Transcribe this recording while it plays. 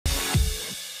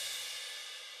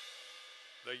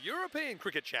The European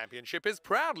Cricket Championship is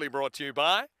proudly brought to you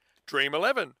by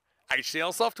Dream11,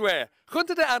 HCL Software,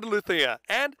 Junta de Andalucía,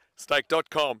 and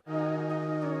Stake.com.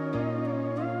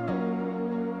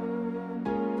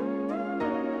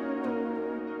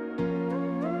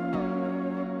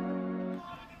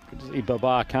 Good to see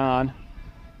Babar Khan,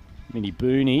 Mini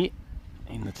Booney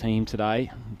in the team today.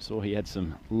 Saw he had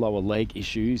some lower leg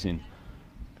issues in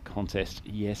the contest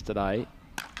yesterday.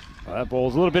 That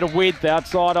ball's a little bit of width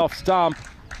outside off stump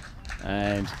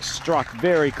and struck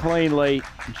very cleanly,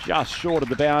 just short of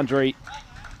the boundary,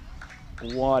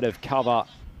 wide of cover.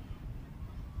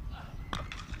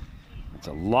 It's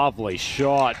a lovely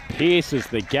shot, pierces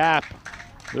the gap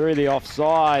through the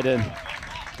offside, and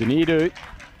Denidu,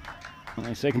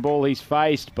 the second ball he's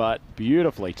faced, but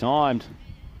beautifully timed.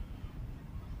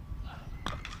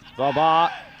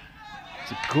 Babar,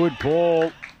 it's a good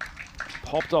ball,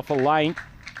 popped off a length.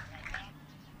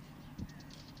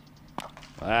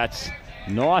 That's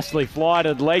nicely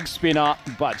flighted leg spinner,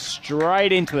 but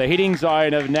straight into the hitting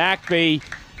zone of Nakvi.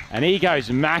 And he goes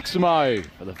Maximo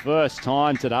for the first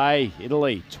time today.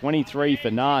 Italy, 23 for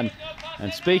none.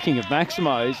 And speaking of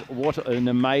Maximos, what an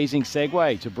amazing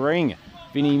segue to bring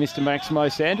Vinny, Mr. Maximo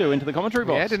Sandu into the commentary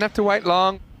box. Yeah, didn't have to wait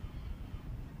long.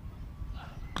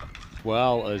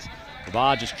 Well, as the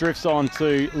bar just drifts on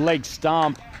to leg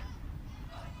stump.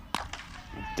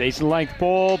 Decent length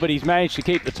ball, but he's managed to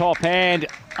keep the top hand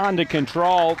under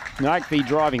control. Nakvi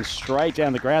driving straight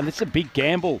down the ground. This is a big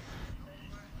gamble.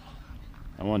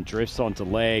 And one drifts onto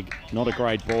leg. Not a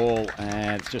great ball,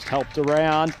 and it's just helped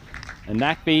around. And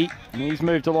Nakvi, he's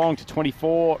moved along to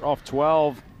 24 off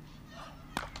 12.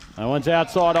 That one's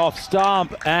outside off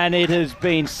stump, and it has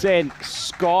been sent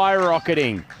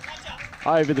skyrocketing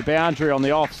over the boundary on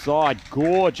the offside.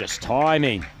 Gorgeous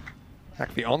timing.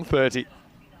 Nakvi on 30.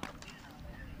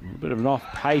 A bit of an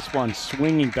off-pace one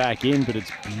swinging back in, but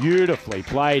it's beautifully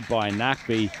played by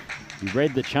Nakvi. He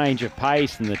read the change of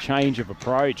pace and the change of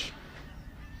approach.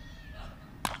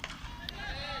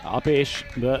 Up-ish,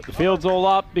 but the field's all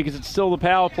up because it's still the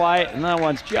power play, and that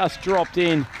one's just dropped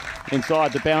in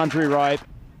inside the boundary rope.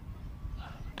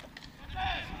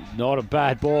 Not a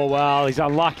bad ball. Well, he's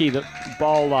unlucky that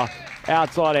bowler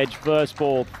outside edge first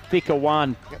ball, thicker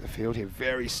one. Get the field here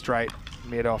very straight.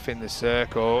 Mid off in the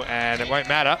circle, and it won't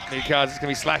matter because it's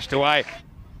going to be slashed away.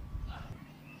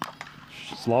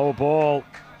 Slower ball,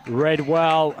 read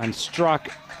well and struck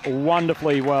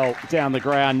wonderfully well down the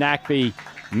ground. Nakvi,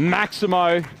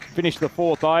 Maximo finished the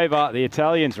fourth over. The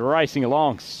Italians racing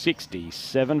along,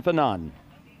 67 for none.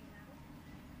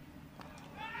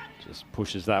 Just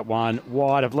pushes that one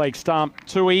wide of leg stump.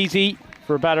 Too easy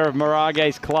for a batter of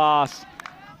Marage's class.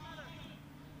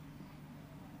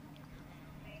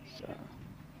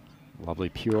 Lovely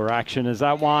pure action as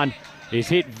that one is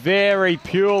hit very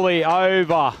purely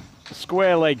over the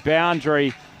square leg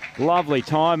boundary. Lovely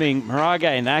timing. Marage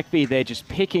and Nakvi, they're just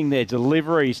picking their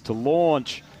deliveries to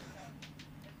launch.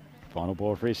 Final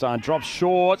ball for his son. Drops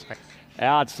short,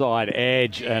 outside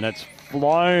edge, and it's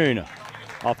flown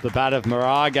off the bat of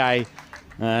Marage.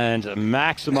 And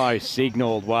Maximo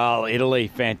signalled. Well, Italy,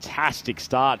 fantastic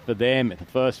start for them at the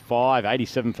first five,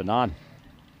 87 for none.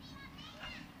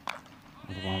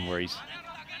 The one where he's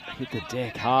hit the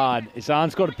deck hard.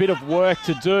 Isan's got a bit of work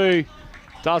to do.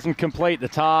 Doesn't complete the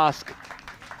task.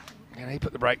 And he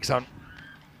put the brakes on.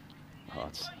 Oh,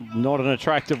 it's not an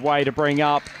attractive way to bring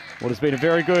up what has been a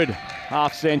very good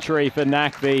half century for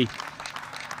Nakvi.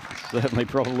 Certainly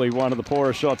probably one of the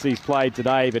poorest shots he's played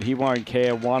today, but he won't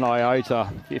care one iota.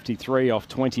 53 off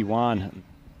 21.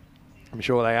 I'm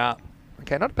sure they are.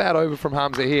 Okay, not a bad over from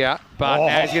Hamza here, but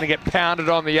now he's going to get pounded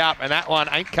on the up, and that one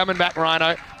ain't coming back,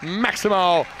 Rhino.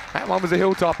 Maximo, that one was a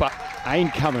hill topper.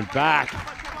 Ain't coming back.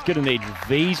 He's going to need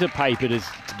visa papers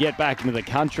to get back into the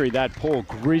country. That poor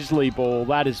grizzly ball,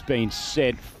 that has been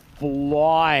sent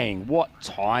flying. What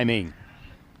timing.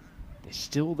 They're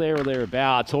still there or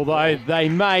thereabouts, although they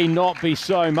may not be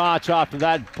so much after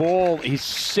that ball is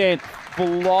sent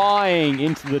flying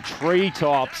into the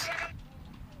treetops.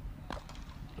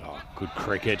 Good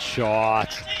cricket shot.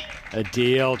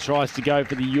 Adil tries to go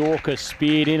for the Yorker,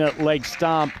 speared in at leg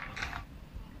stump.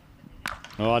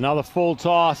 Oh, another full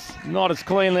toss. Not as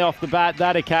cleanly off the bat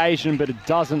that occasion, but it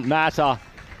doesn't matter.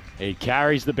 It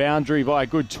carries the boundary by a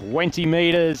good 20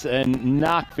 metres, and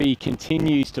Nakvi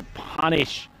continues to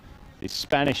punish this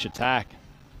Spanish attack.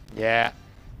 Yeah.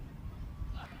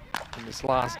 In this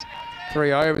last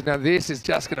 3 overs. Now this is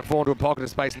just going to fall into a pocket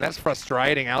of space, and that's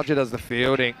frustrating. Alger does the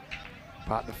fielding.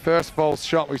 But the first false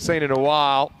shot we've seen in a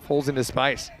while falls into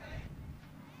space.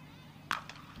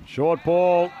 Short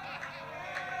ball,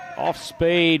 off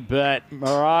speed, but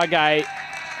Marage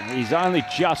He's only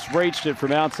just reached it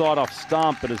from outside off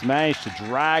stump, but has managed to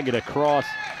drag it across.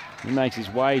 He makes his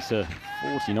way to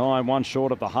 49, one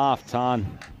short of the half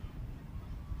ton.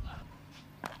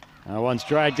 That one's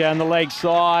dragged down the leg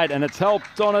side, and it's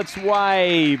helped on its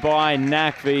way by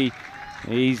Nakvi.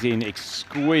 He's in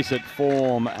exquisite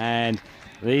form, and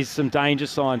there's some danger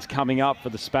signs coming up for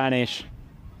the Spanish.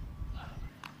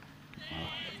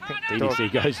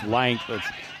 DDC goes length. It's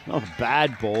not a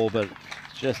bad ball, but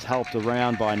just helped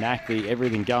around by Nakvi.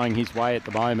 Everything going his way at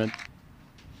the moment.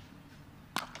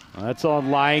 That's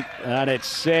on length, and it's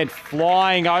sent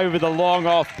flying over the long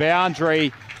off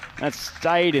boundary. That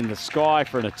stayed in the sky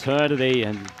for an eternity,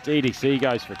 and DDC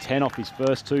goes for 10 off his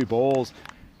first two balls.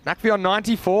 Nakvi on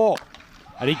 94.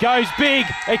 And he goes big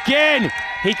again.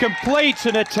 He completes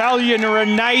an Italian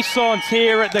renaissance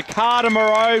here at the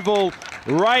Cardimer Oval.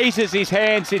 Raises his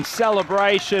hands in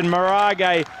celebration.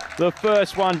 Marage, the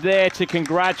first one there to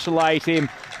congratulate him.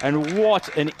 And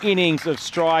what an innings of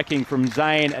striking from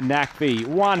Zain Nakvi.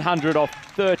 100 off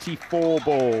 34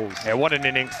 balls. Yeah, what an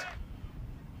innings.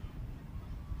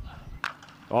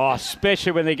 Oh,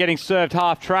 especially when they're getting served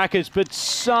half trackers, but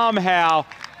somehow,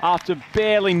 after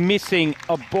barely missing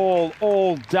a ball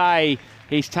all day,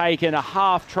 he's taken a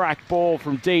half-track ball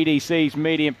from DDC's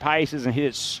medium paces and hit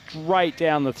it straight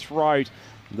down the throat.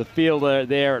 The fielder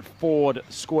there at Ford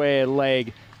square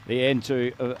leg. The end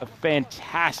to a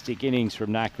fantastic innings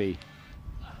from Nakvi.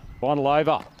 Final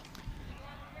over.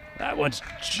 That one's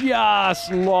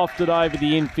just lofted over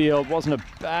the infield. Wasn't a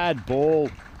bad ball.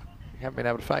 You haven't been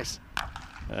able to face.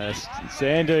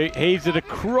 Sandu heaves it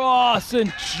across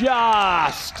and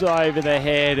just over the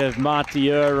head of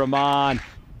Mathieu Rahman.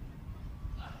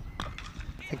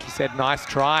 I think he said nice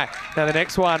try. Now the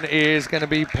next one is going to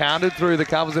be pounded through the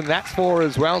covers, and that's four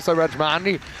as well. So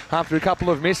Rajmani, after a couple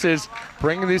of misses,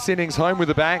 bringing this innings home with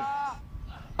a bang.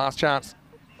 Last chance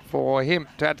for him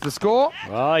to add to the score.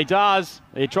 Well, he does.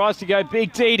 He tries to go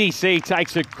big. DDC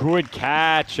takes a good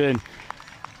catch, and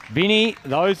Vinny,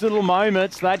 those little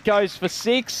moments, that goes for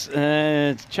 6.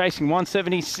 Chasing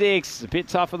 176, a bit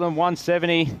tougher than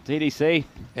 170. DDC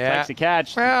takes the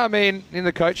catch. Well, I mean, in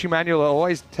the coaching manual, I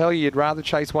always tell you you'd rather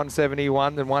chase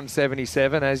 171 than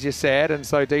 177, as you said. And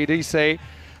so DDC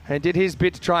did his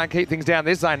bit to try and keep things down.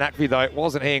 This Zain Nakvi, though,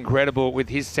 wasn't he incredible with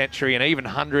his century and even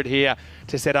 100 here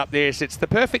to set up this? It's the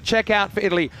perfect checkout for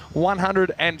Italy.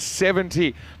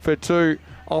 170 for 2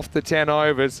 off the 10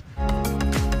 overs.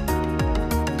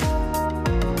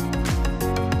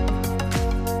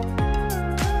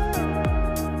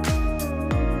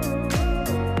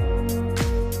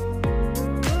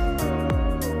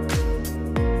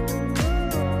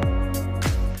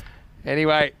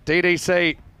 Anyway,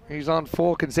 DDC, he's on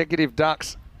 4 consecutive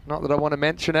ducks. Not that I want to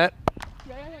mention it.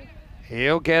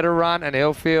 He'll get a run and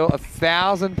he'll feel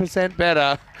 1,000%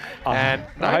 better. And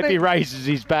I hope he raises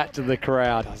his bat to the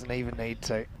crowd. Doesn't even need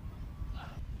to.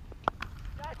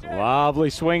 Lovely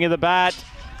swing of the bat.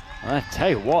 I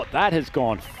tell you what, that has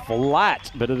gone flat,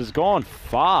 but it has gone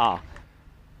far.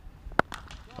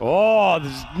 Oh,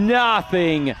 there's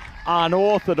nothing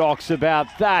unorthodox about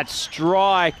that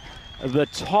strike. The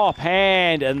top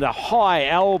hand and the high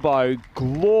elbow,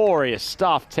 glorious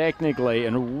stuff technically,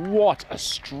 and what a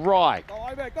strike.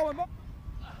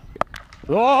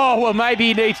 Oh, well, maybe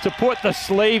he needs to put the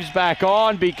sleeves back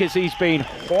on because he's been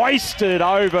hoisted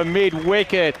over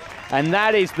mid-wicket, and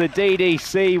that is the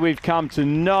DDC we've come to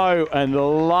know and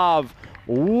love.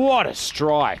 What a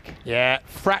strike. Yeah,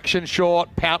 fraction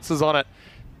short, pounces on it.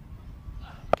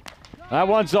 That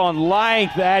one's on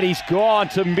length, and he's gone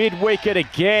to mid-wicket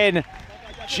again.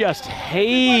 Just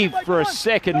heaved for a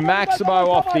second Maximo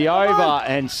off the over,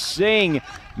 and Singh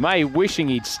may wishing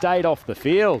he'd stayed off the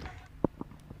field.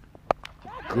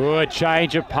 Good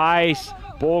change of pace.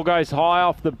 Ball goes high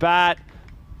off the bat.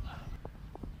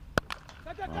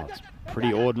 Oh, it's a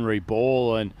pretty ordinary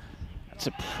ball, and it's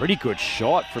a pretty good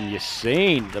shot from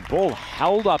Yassine. The ball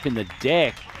held up in the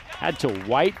deck. Had to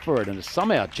wait for it and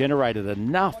somehow generated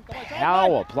enough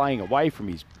power playing away from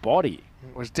his body.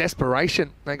 It was desperation.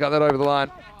 They got that over the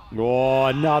line. Oh,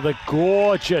 another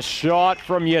gorgeous shot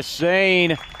from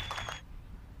Yassine.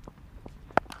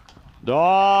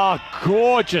 Oh,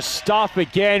 gorgeous stuff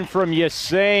again from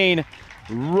Yassine.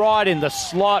 Right in the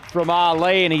slot from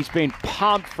Ali, and he's been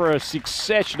pumped for a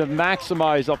succession of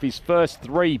Maximos off his first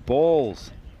 3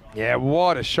 balls. Yeah,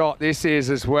 what a shot this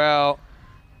is as well.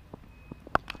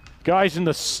 Goes in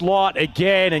the slot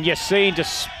again, and Yassine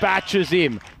dispatches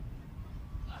him.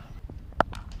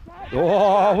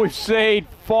 Oh, we've seen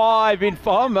 5 in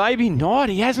 5, maybe not.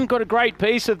 He hasn't got a great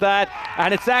piece of that,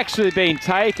 and it's actually been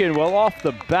taken well off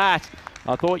the bat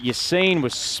I thought Yassine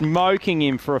was smoking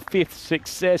him for a 5th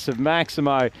success of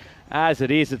Maximo. As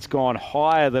it is, it's gone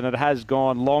higher than it has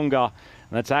gone longer.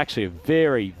 And that's actually a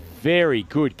very, very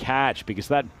good catch because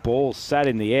that ball sat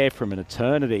in the air from an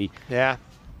eternity. Yeah.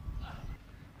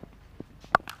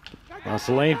 Well,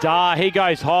 Salim Dar, he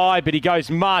goes high, but he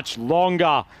goes much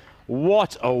longer.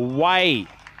 What a way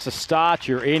to start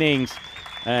your innings.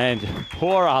 And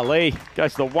poor Ali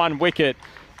goes to the 1 wicket,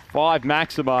 5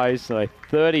 Maximos, so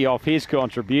 30 off his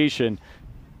contribution.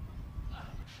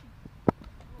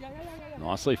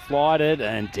 Nicely flighted,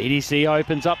 and DDC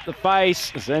opens up the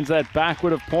face, sends that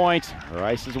backward of point,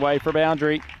 races away for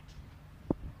boundary.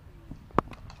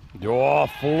 Oh,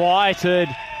 flighted,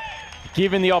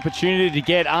 given the opportunity to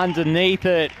get underneath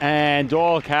it, and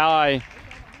Dorkai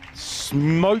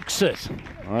smokes it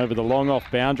over the long off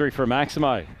boundary for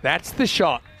Maximo. That's the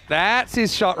shot. That's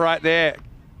his shot right there.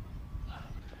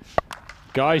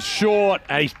 Goes short,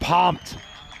 and he's pumped.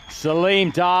 Salim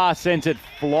Dar sends it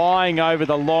flying over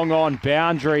the long on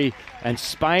boundary, and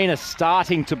Spain are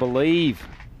starting to believe.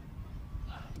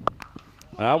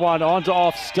 That one onto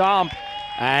off stump,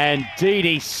 and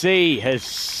DDC has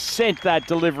sent that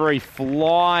delivery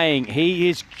flying. He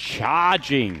is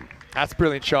charging. That's a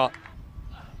brilliant shot.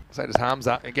 So does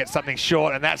Hamza and gets something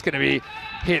short, and that's going to be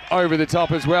hit over the top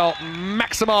as well.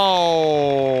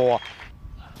 Maximo!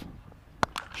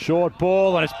 Short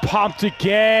ball, and it's pumped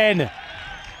again.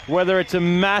 Whether it's a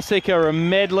massacre, a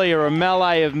medley, or a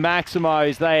melee of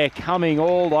Maximos, they are coming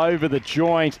all over the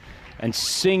joint, and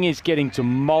Singh is getting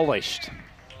demolished.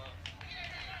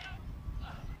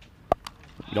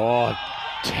 Oh,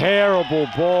 terrible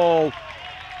ball.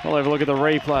 I'll have a look at the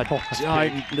replay. I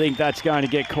don't think that's going to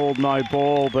get called no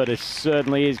ball, but it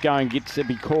certainly is going to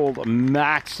be called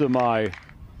Maximo.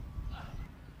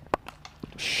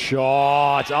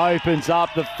 Shot opens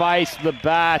up the face of the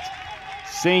bat.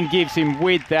 Singh gives him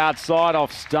width outside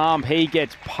off stump. He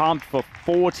gets pumped for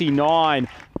 49.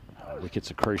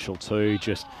 Wickets are crucial too.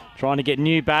 Just trying to get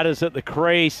new batters at the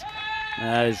crease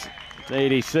as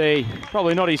DDC,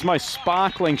 probably not his most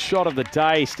sparkling shot of the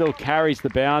day, still carries the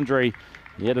boundary.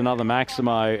 Yet another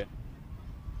Maximo.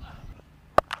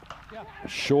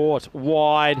 Short,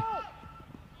 wide.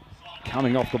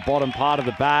 Coming off the bottom part of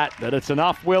the bat, but it's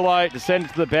enough, Willow, to send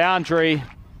it to the boundary.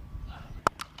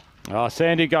 Oh,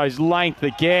 Sandu goes length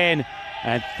again,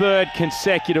 and 3rd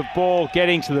consecutive ball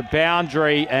getting to the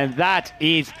boundary, and that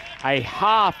is a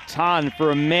half ton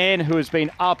for a man who has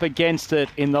been up against it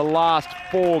in the last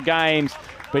 4 games,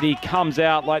 but he comes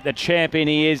out like the champion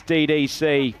he is,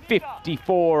 DDC.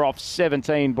 54 off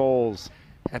 17 balls.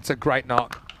 That's a great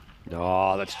knock.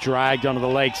 Oh, that's dragged onto the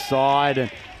leg side,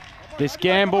 and this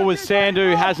gamble with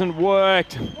Sandu hasn't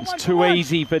worked. It's too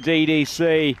easy for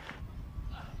DDC.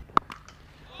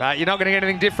 But you're not going to get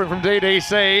anything different from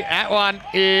DDC. That one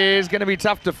is going to be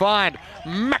tough to find.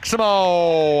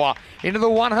 Maximo into the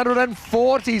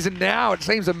 140s, and now it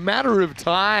seems a matter of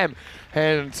time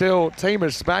until Team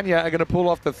España are going to pull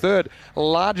off the 3rd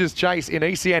largest chase in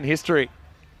ECN history.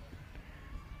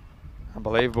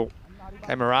 Unbelievable.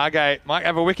 Okay, Marage might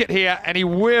have a wicket here, and he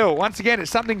will. Once again,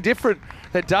 it's something different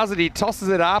that does it. He tosses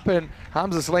it up, and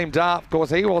Hamza Salim Dar, of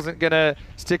course, he wasn't going to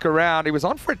stick around. He was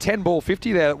on for a 10-ball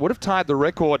 50 there. That would have tied the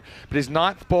record, but his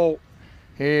 9th ball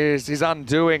is his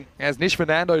undoing as Nish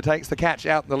Fernando takes the catch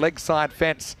out in the leg side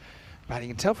fence. But you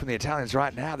can tell from the Italians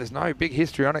right now, there's no big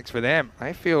histrionics for them.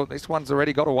 They feel this one's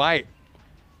already got away.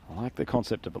 I like the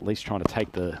concept of at least trying to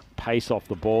take the pace off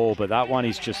the ball, but that one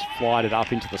is just flighted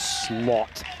up into the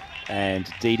slot, and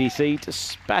DDC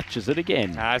dispatches it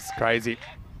again. That's crazy.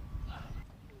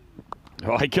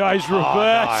 Oh, he goes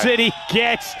reverse, and he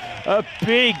gets a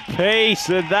big piece,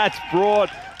 and that's brought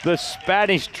the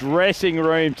Spanish dressing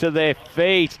room to their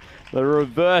feet. The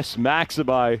reverse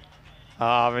Maximo.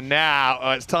 And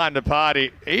now it's time to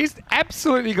party. He's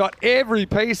absolutely got every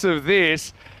piece of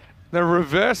this. The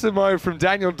reversimo from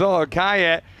Daniel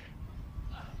Dorkai.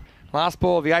 Last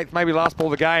ball of the 8th, maybe last ball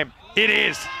of the game. It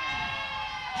is.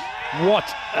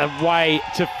 What a way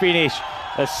to finish.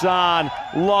 Hassan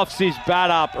lofts his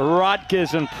bat up.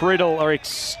 Rutgers and Priddle are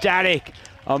ecstatic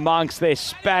amongst their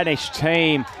Spanish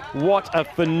team. What a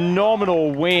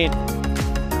phenomenal win.